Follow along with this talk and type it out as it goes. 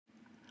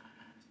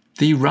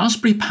The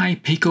Raspberry Pi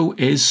Pico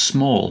is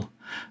small,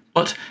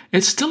 but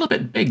it's still a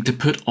bit big to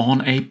put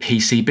on a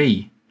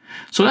PCB.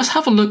 So let's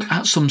have a look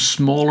at some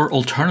smaller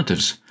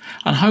alternatives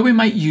and how we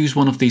might use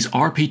one of these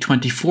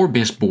RP2040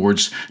 based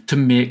boards to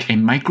make a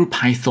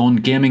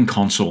MicroPython gaming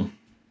console.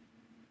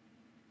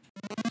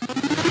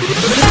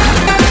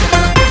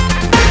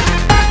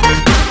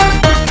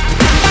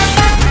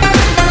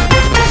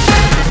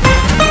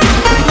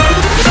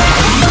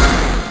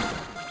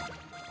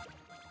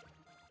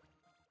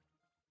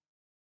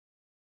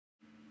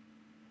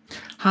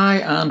 Hi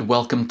and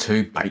welcome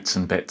to Bytes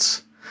and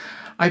Bits.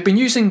 I've been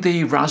using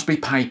the Raspberry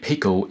Pi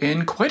Pico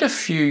in quite a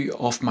few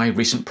of my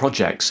recent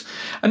projects,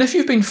 and if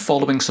you've been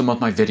following some of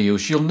my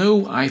videos, you'll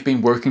know I've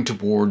been working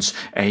towards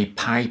a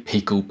Pi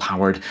Pico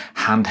powered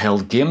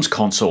handheld games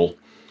console.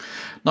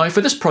 Now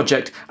for this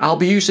project, I'll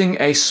be using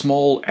a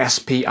small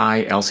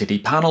SPI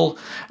LCD panel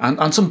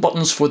and some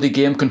buttons for the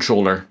game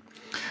controller.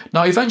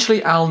 Now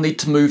eventually I'll need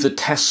to move the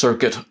test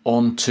circuit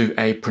onto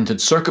a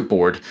printed circuit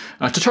board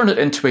to turn it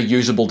into a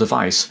usable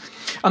device.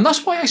 And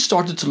that's why I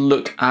started to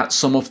look at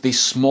some of the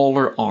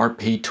smaller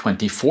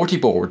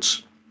RP2040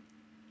 boards.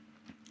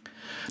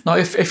 Now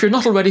if you're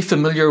not already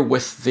familiar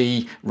with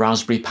the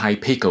Raspberry Pi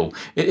Pico,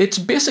 it's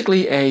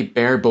basically a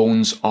bare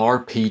bones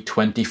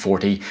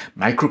RP2040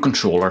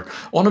 microcontroller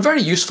on a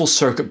very useful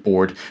circuit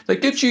board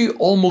that gives you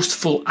almost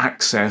full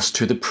access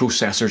to the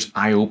processor's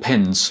I/O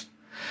pins.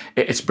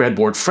 It's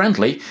breadboard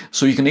friendly,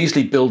 so you can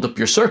easily build up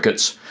your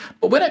circuits,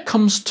 but when it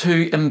comes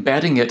to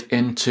embedding it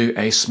into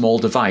a small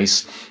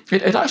device,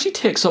 it actually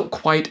takes up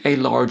quite a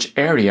large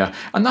area,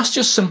 and that's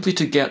just simply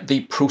to get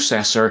the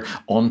processor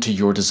onto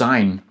your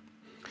design.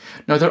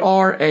 Now there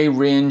are a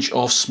range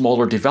of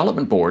smaller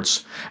development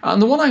boards,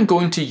 and the one I'm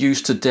going to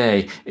use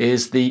today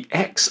is the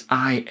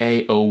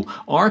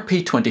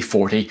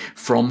XIAO-RP2040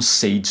 from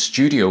Seeed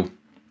Studio.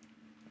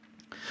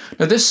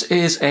 Now this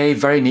is a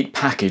very neat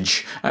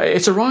package.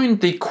 It's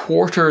around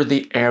quarter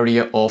the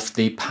area of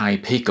the Pi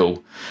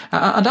Pico.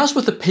 And as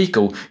with the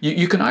Pico,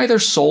 you can either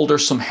solder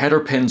some header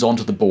pins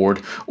onto the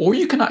board, or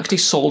you can actually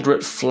solder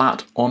it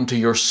flat onto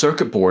your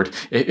circuit board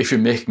if you're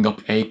making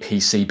up a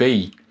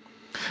PCB.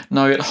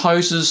 Now it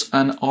houses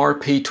an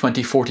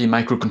RP2040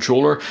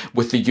 microcontroller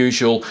with the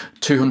usual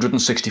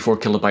 264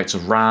 kilobytes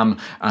of RAM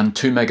and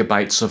 2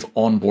 megabytes of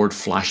onboard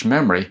flash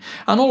memory,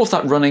 and all of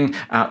that running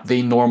at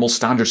the normal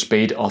standard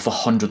speed of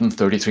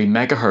 133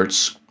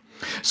 megahertz.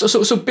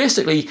 So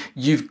basically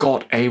you've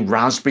got a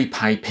Raspberry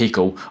Pi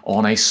Pico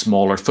on a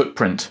smaller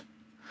footprint.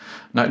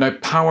 Now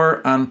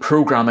power and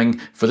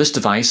programming for this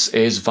device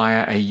is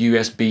via a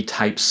USB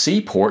Type-C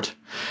port,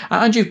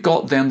 and you've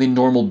got then the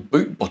normal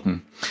boot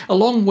button,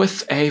 along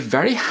with a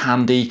very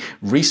handy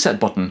reset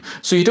button,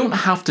 so you don't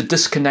have to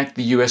disconnect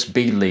the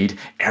USB lead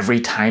every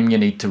time you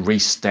need to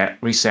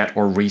reset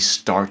or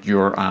restart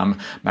your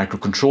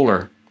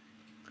microcontroller.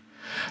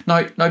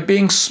 Now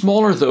being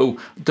smaller though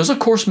does of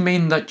course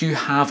mean that you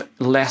have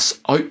less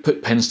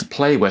output pins to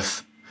play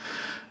with.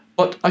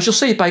 But as you'll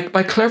see,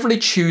 by cleverly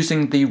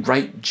choosing the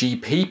right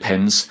GP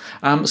pins,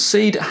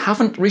 Seeed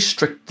haven't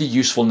restricted the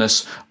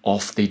usefulness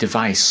of the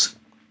device.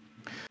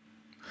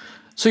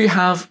 So you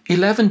have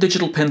 11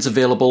 digital pins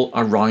available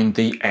around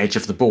the edge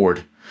of the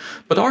board.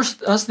 But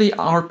as the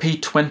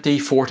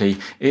RP2040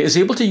 is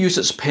able to use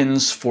its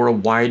pins for a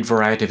wide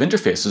variety of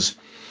interfaces,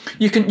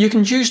 you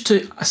can choose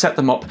to set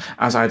them up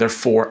as either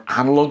 4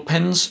 analog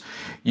pins,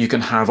 you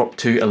can have up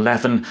to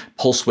 11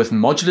 pulse width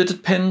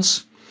modulated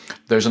pins.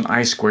 There's an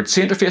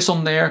I2C interface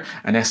on there,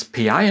 an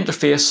SPI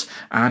interface,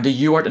 and a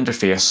UART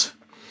interface.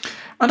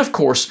 And of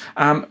course,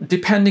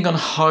 depending on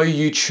how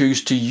you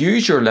choose to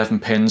use your 11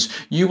 pins,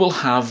 you will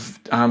have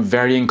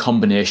varying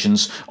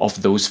combinations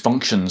of those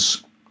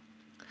functions.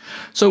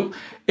 So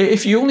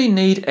if you only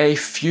need a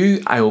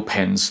few I/O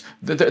pins,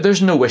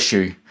 there's no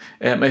issue.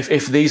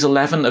 If these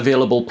 11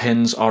 available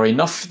pins are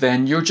enough,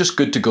 then you're just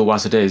good to go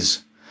as it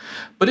is.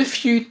 But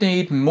if you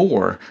need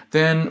more,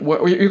 then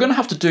you're going to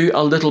have to do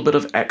a little bit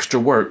of extra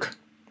work.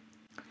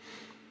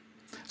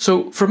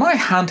 So for my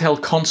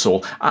handheld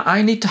console,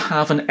 I need to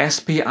have an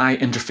SPI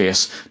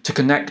interface to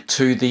connect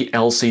to the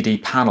LCD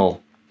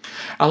panel.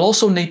 I'll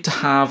also need to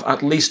have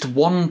at least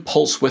 1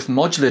 pulse width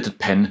modulated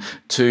pin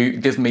to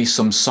give me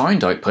some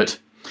sound output.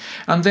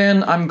 And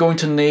then I'm going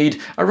to need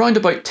around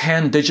about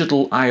 10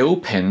 digital I/O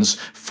pins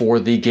for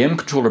the game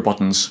controller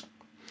buttons.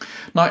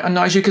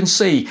 Now as you can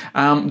see,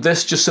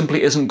 this just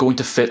simply isn't going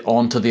to fit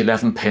onto the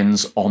 11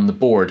 pins on the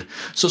board.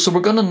 So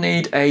we're going to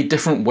need a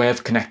different way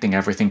of connecting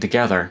everything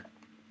together.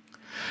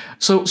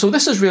 So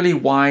this is really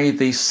why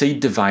the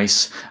Seeed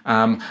device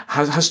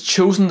has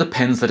chosen the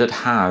pins that it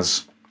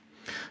has.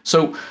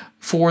 So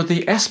for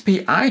the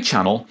SPI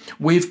channel,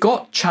 we've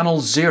got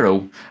channel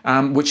 0,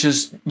 which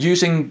is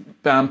using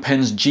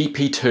pins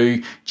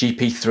GP2,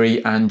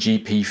 GP3 and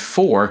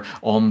GP4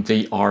 on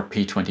the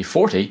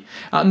RP2040,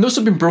 and those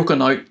have been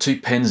broken out to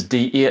pins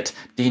D8,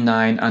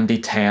 D9 and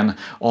D10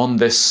 on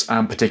this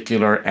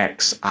particular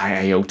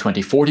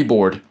XIAO2040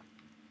 board.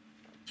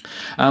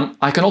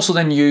 I can also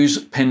then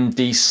use pin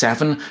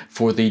D7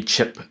 for the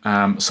chip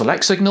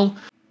select signal,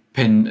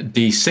 pin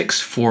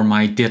D6 for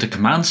my data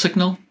command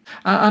signal,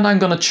 and I'm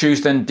going to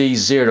choose then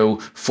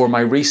D0 for my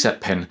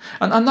reset pin,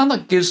 and then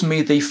that gives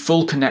me the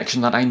full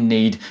connection that I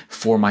need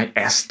for my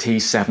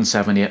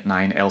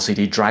ST7789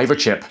 LCD driver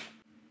chip.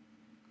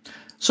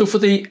 So for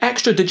the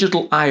extra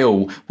digital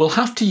I/O, we'll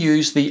have to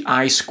use the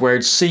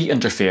I2C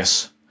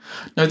interface.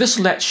 Now this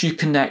lets you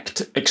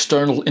connect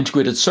external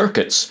integrated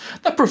circuits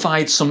that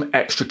provide some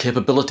extra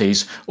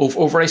capabilities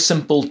over a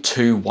simple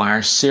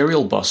 2-wire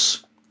serial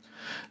bus.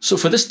 So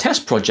for this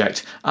test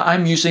project,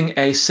 I'm using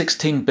a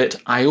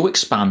 16-bit I/O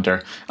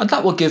expander, and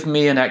that will give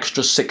me an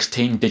extra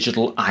 16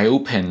 digital I/O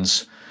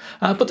pins.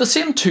 But the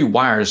same 2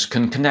 wires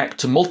can connect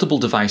to multiple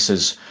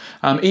devices,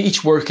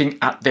 each working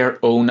at their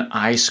own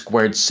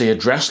I2C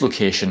address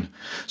location.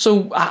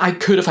 So I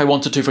could, if I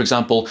wanted to, for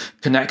example,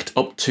 connect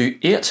up to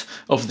 8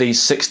 of these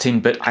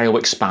 16-bit I/O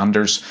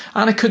expanders,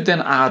 and I could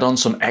then add on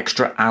some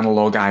extra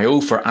analog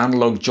I/O for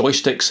analog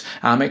joysticks,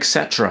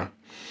 etc.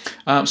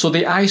 So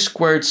the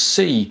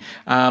I2C,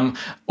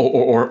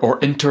 or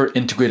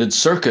inter-integrated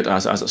circuit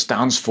as it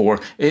stands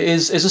for,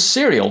 is a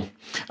serial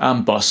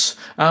bus.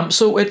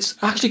 So it's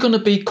actually going to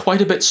be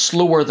quite a bit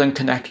slower than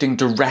connecting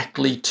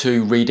directly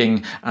to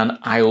reading an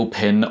I/O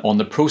pin on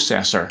the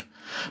processor.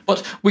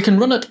 But we can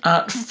run it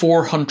at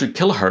 400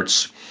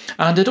 kilohertz,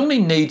 and it only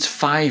needs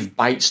 5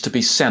 bytes to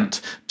be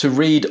sent to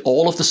read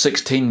all of the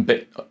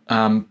 16-bit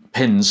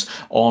pins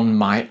on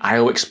my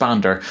I/O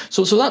expander.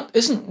 So that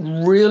isn't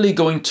really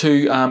going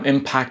to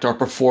impact our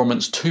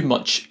performance too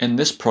much in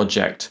this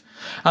project.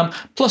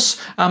 Plus,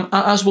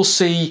 as we'll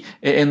see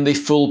in the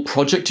full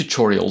project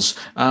tutorials,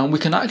 we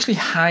can actually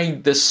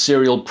hide this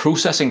serial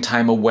processing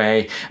time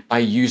away by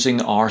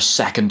using our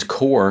second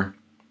core.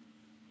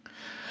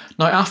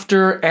 Now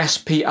after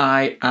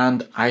SPI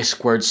and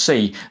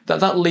I2C,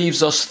 that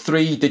leaves us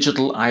 3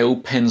 digital I/O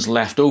pins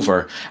left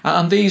over,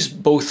 and these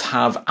both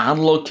have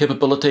analog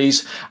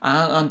capabilities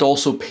and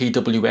also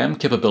PWM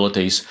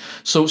capabilities.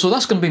 So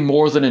that's going to be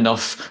more than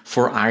enough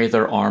for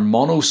either our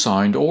mono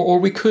sound, or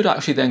we could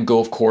actually then go,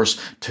 of course,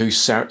 to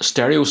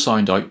stereo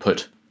sound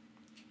output.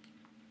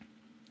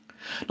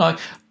 Now,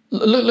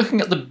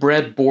 looking at the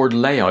breadboard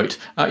layout,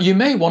 you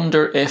may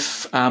wonder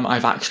if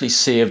I've actually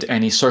saved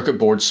any circuit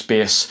board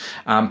space,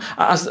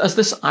 as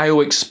this I/O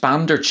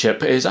expander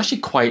chip is actually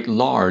quite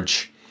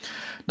large.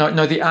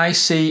 Now the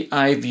IC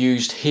I've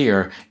used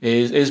here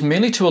is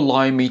mainly to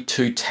allow me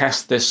to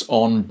test this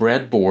on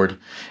breadboard.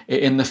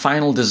 In the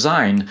final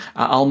design,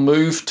 I'll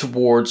move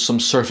towards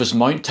some surface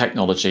mount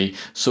technology,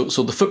 so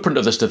the footprint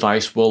of this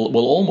device will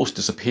almost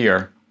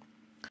disappear.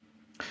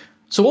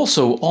 So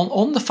also,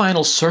 on the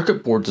final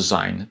circuit board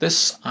design,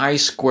 this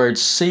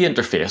I2C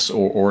interface,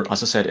 or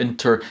as I said,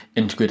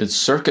 integrated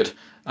circuit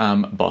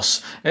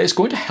bus, is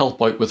going to help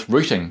out with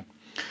routing.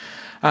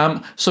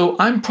 So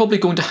I'm probably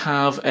going to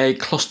have a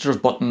cluster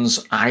of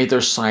buttons either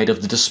side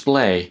of the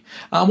display.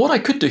 What I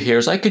could do here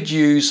is I could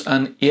use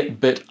an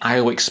 8-bit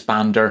I/O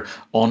expander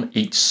on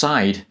each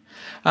side.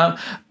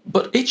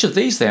 But each of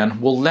these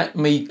then will let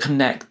me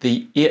connect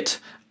the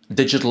 8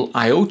 digital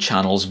I/O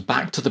channels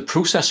back to the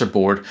processor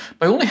board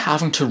by only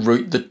having to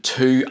route the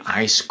 2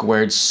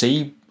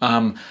 I2C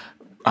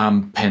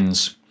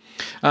pins.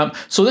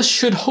 So this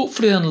should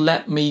hopefully then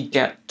let me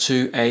get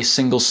to a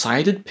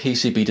single-sided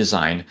PCB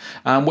design,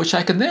 which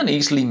I can then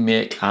easily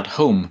make at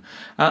home.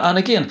 And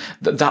again,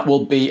 that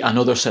will be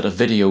another set of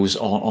videos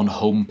on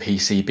home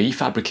PCB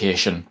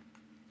fabrication.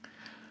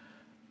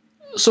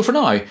 So for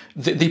now,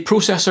 the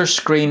processor,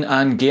 screen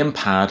and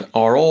gamepad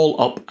are all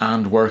up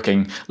and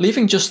working,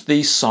 leaving just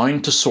the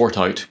sound to sort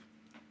out.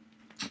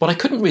 But I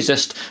couldn't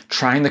resist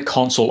trying the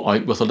console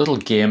out with a little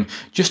game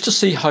just to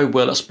see how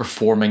well it's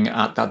performing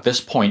at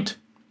this point.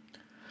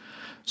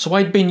 So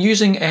I'd been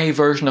using a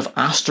version of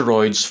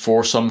Asteroids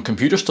for some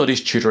computer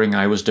studies tutoring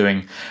I was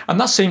doing, and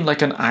that seemed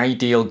like an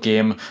ideal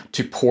game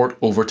to port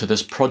over to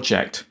this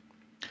project.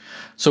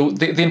 So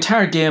the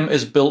entire game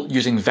is built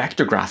using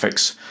vector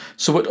graphics,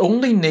 so it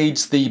only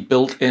needs the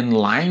built-in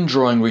line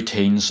drawing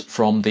routines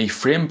from the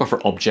frame buffer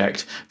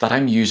object that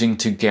I'm using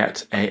to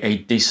get a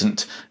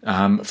decent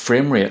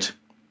frame rate.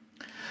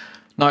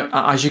 Now,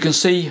 as you can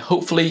see,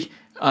 hopefully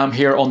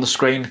here on the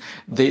screen,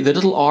 the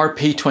little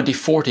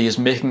RP2040 is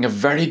making a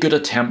very good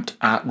attempt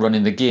at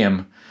running the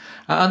game.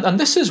 And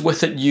this is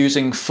with it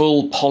using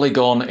full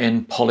polygon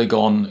in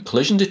polygon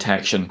collision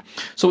detection.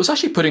 So it's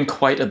actually putting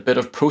quite a bit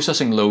of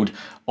processing load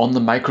on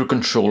the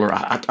microcontroller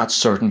at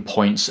certain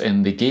points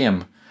in the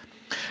game.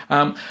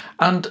 And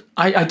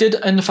I did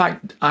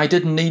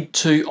need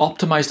to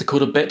optimize the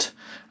code a bit,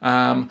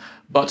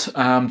 but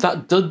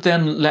that did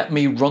then let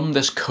me run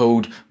this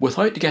code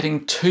without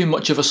getting too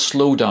much of a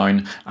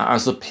slowdown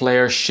as the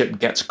player's ship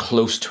gets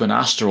close to an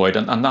asteroid,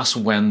 and that's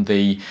when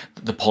the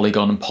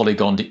polygon and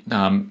polygon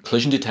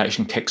collision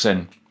detection kicks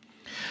in.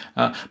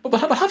 But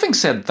having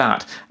said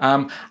that,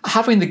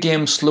 having the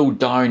game slow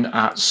down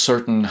at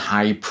certain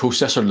high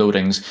processor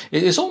loadings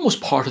is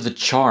almost part of the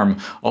charm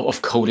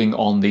of coding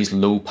on these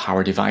low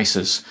power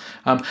devices.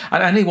 And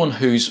anyone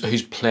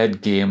who's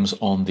played games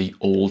on the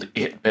old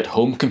 8-bit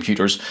home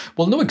computers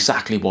will know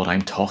exactly what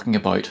I'm talking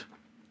about.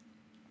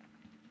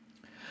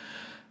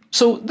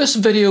 So this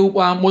video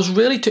was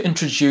really to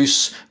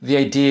introduce the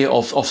idea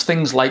of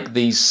things like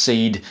these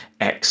Seeed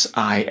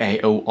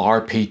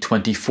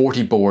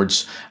XIAO-RP2040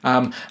 boards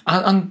and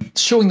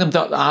showing them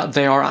that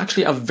they are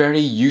actually a very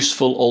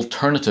useful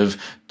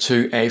alternative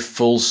to a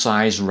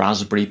full-size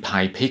Raspberry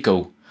Pi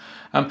Pico.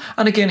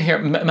 And again here,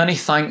 many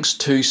thanks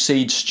to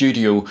Seeed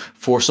Studio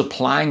for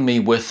supplying me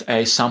with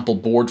a sample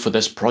board for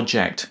this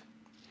project.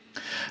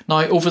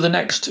 Now, over the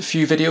next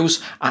few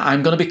videos,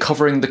 I'm going to be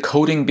covering the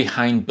coding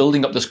behind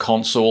building up this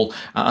console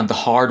and the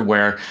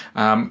hardware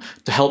to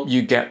help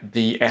you get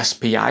the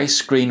SPI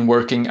screen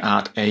working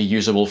at a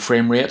usable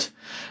frame rate,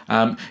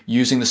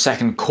 using the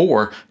second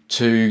core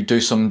to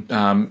do some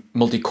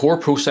multi-core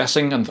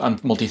processing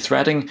and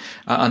multi-threading,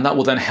 and that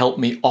will then help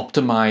me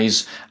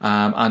optimize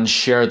and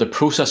share the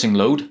processing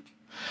load.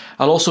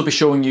 I'll also be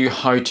showing you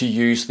how to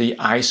use the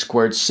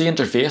I2C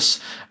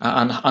interface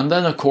and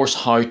then of course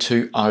how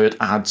to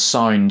add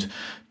sound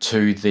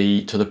to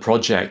the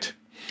project.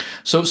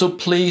 So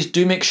please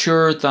do make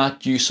sure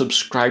that you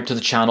subscribe to the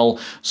channel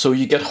so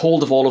you get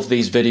hold of all of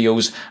these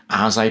videos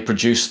as I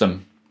produce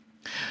them.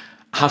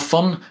 Have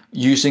fun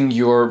using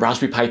your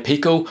Raspberry Pi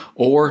Pico,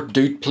 or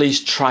do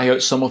please try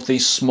out some of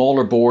these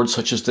smaller boards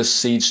such as this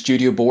Seeed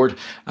Studio board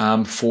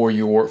for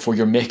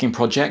your making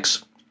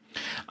projects.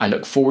 I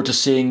look forward to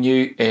seeing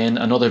you in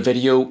another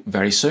video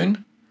very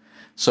soon.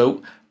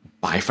 So,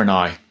 bye for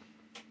now.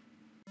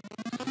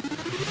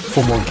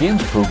 For more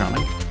games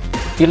programming,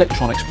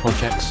 electronics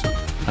projects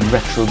and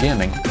retro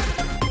gaming,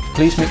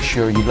 please make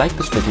sure you like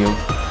this video,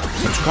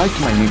 subscribe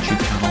to my YouTube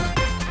channel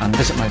and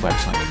visit my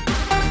website.